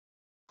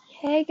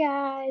Hey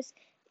guys,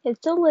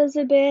 it's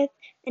Elizabeth,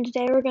 and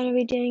today we're going to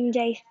be doing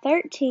day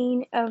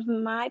 13 of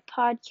my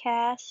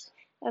podcast,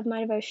 of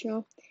my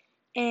devotional,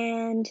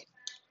 and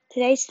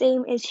today's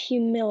theme is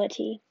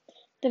humility.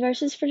 The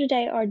verses for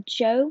today are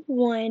Job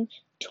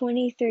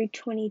 1:20 through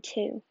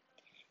 22.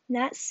 And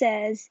that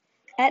says,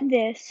 "At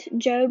this,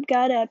 Job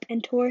got up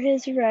and tore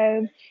his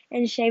robe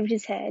and shaved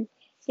his head.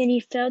 Then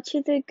he fell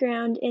to the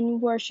ground in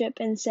worship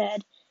and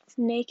said,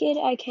 'Naked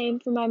I came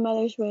from my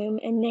mother's womb,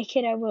 and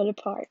naked I will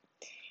depart.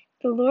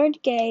 The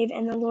Lord gave,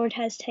 and the Lord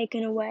has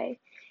taken away.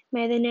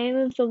 May the name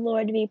of the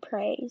Lord be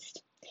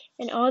praised.'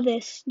 In all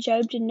this,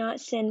 Job did not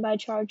sin by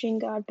charging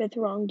God with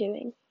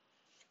wrongdoing."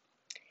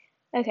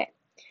 Okay,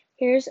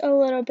 here's a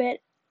little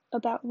bit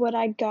about what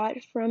I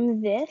got from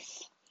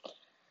this.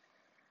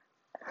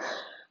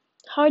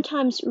 Hard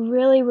times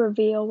really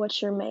reveal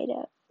what you're made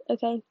of,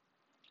 okay?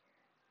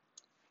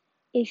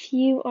 If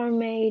you are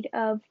made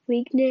of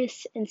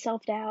weakness and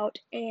self-doubt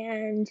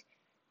and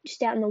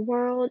just doubt in the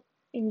world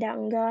and doubt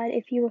in God,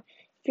 if you're,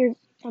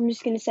 I'm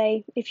just going to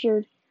say, if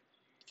you're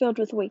filled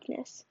with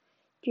weakness,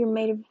 if you're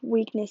made of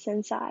weakness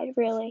inside,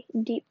 really,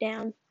 deep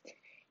down,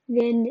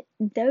 then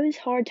those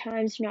hard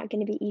times are not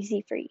going to be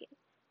easy for you,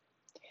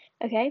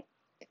 okay?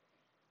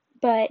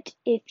 But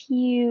if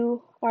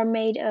you are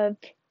made of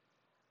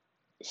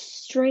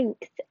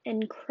strength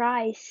and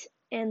Christ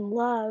and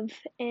love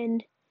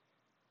and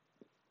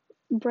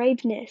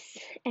braveness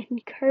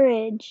and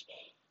courage,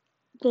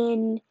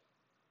 then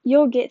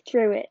you'll get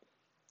through it.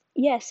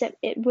 Yes,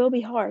 it will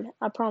be hard,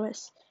 I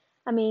promise.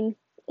 I mean,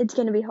 it's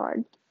going to be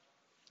hard.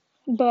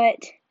 But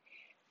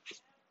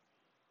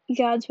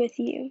God's with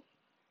you.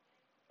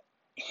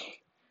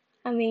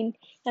 I mean,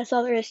 that's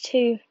all there is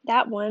to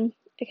that one,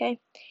 okay?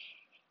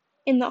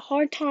 In the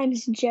hard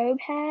times Job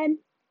had,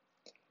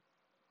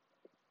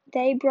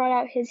 they brought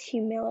out his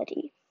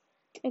humility,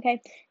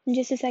 okay? In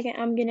just a second,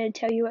 I'm going to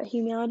tell you what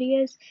humility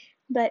is,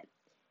 but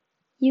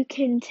you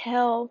can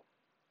tell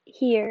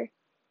here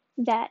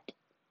that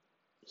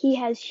he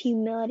has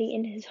humility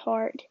in his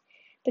heart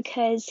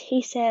because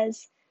he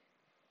says,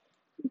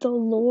 the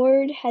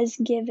Lord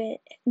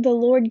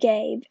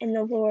gave, and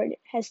the Lord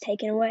has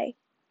taken away.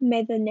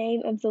 May the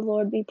name of the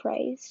Lord be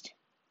praised,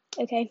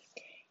 okay?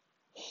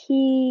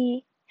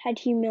 He had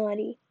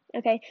humility,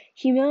 okay?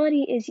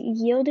 Humility is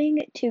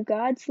yielding to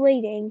God's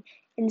leading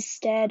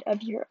instead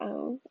of your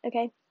own,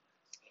 okay?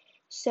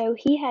 So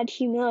he had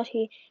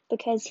humility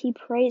because he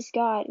praised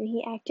God and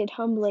he acted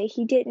humbly.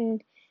 He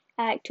didn't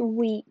act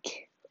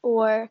weak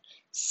or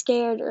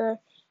scared or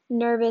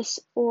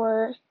nervous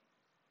or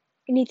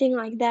anything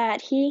like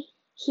that. He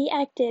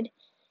acted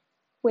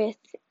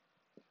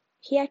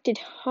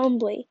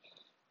humbly,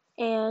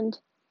 and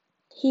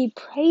he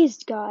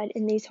praised God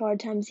in these hard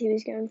times he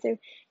was going through.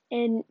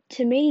 And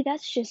to me,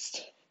 that's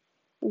just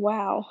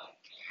wow.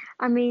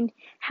 I mean,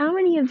 how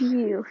many of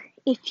you,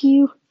 if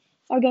you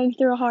are going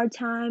through a hard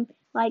time,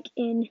 like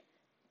in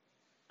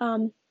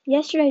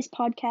yesterday's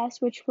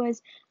podcast, which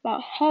was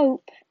about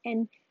hope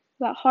and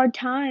about hard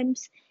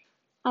times,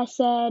 I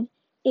said,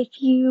 if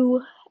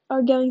you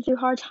are going through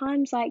hard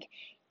times, like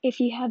if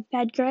you have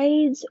bad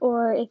grades,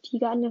 or if you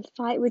got in a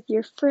fight with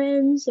your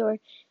friends, or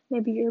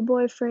maybe your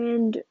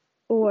boyfriend,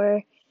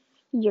 or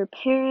your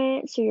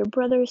parents, or your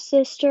brother or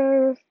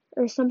sister,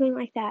 or something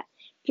like that,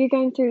 if you're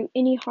going through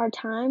any hard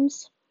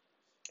times,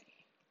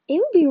 it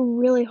would be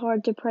really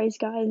hard to praise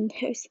God in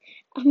those.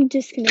 I'm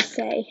just gonna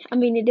say, I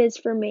mean, it is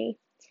for me,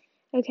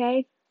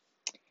 okay?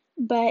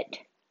 But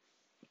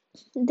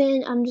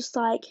then I'm just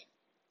like,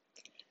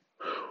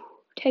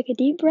 take a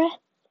deep breath,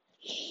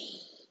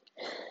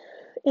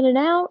 in and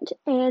out,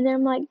 and then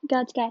I'm like,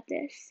 God's got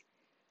this,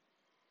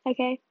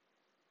 okay?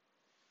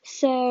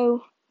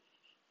 So,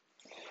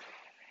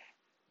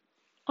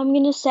 I'm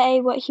going to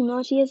say what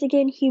humility is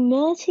again.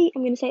 Humility,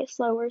 I'm going to say it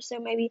slower, so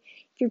maybe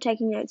if you're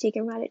taking notes, you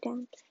can write it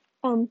down.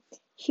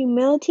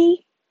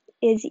 Humility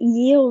is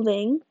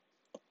yielding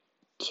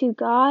to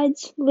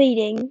God's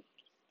leading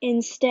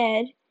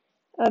instead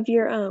of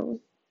your own,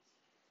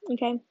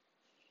 okay?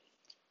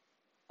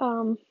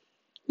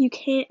 You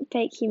can't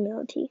fake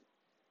humility.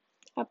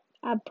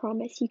 I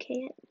promise you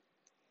can't.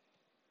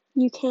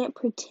 You can't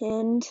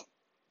pretend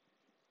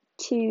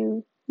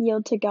to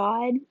yield to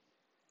God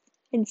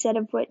instead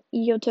of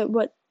yield to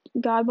what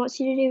God wants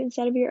you to do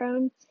instead of your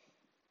own.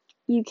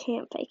 You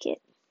can't fake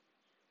it.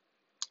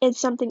 It's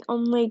something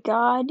only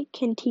God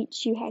can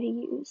teach you how to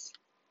use.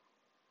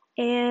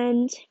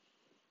 And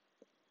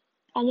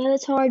I know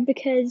it's hard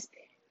because,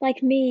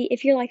 like me,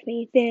 if you're like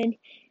me, then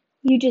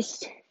you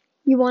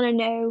want to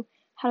know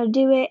how to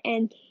do it,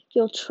 and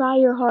you'll try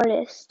your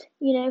hardest.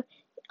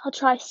 I'll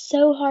try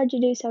so hard to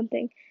do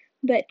something,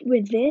 but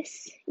with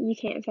this, you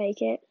can't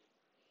fake it.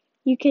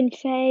 You can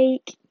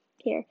fake,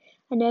 here,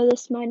 I know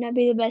this might not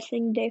be the best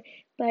thing to do,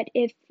 but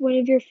if one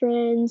of your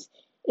friends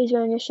is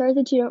wearing a shirt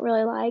that you don't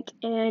really like,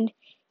 and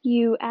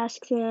you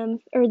ask them,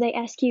 or they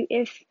ask you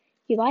if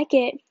you like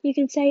it, you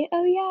can say,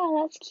 oh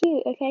yeah, that's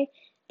cute, okay?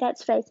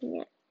 That's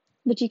faking it.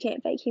 But you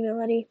can't fake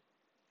humility,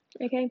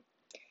 okay?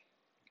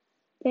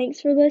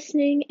 Thanks for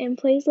listening, and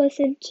please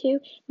listen to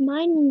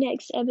my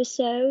next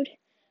episode.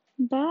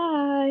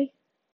 Bye.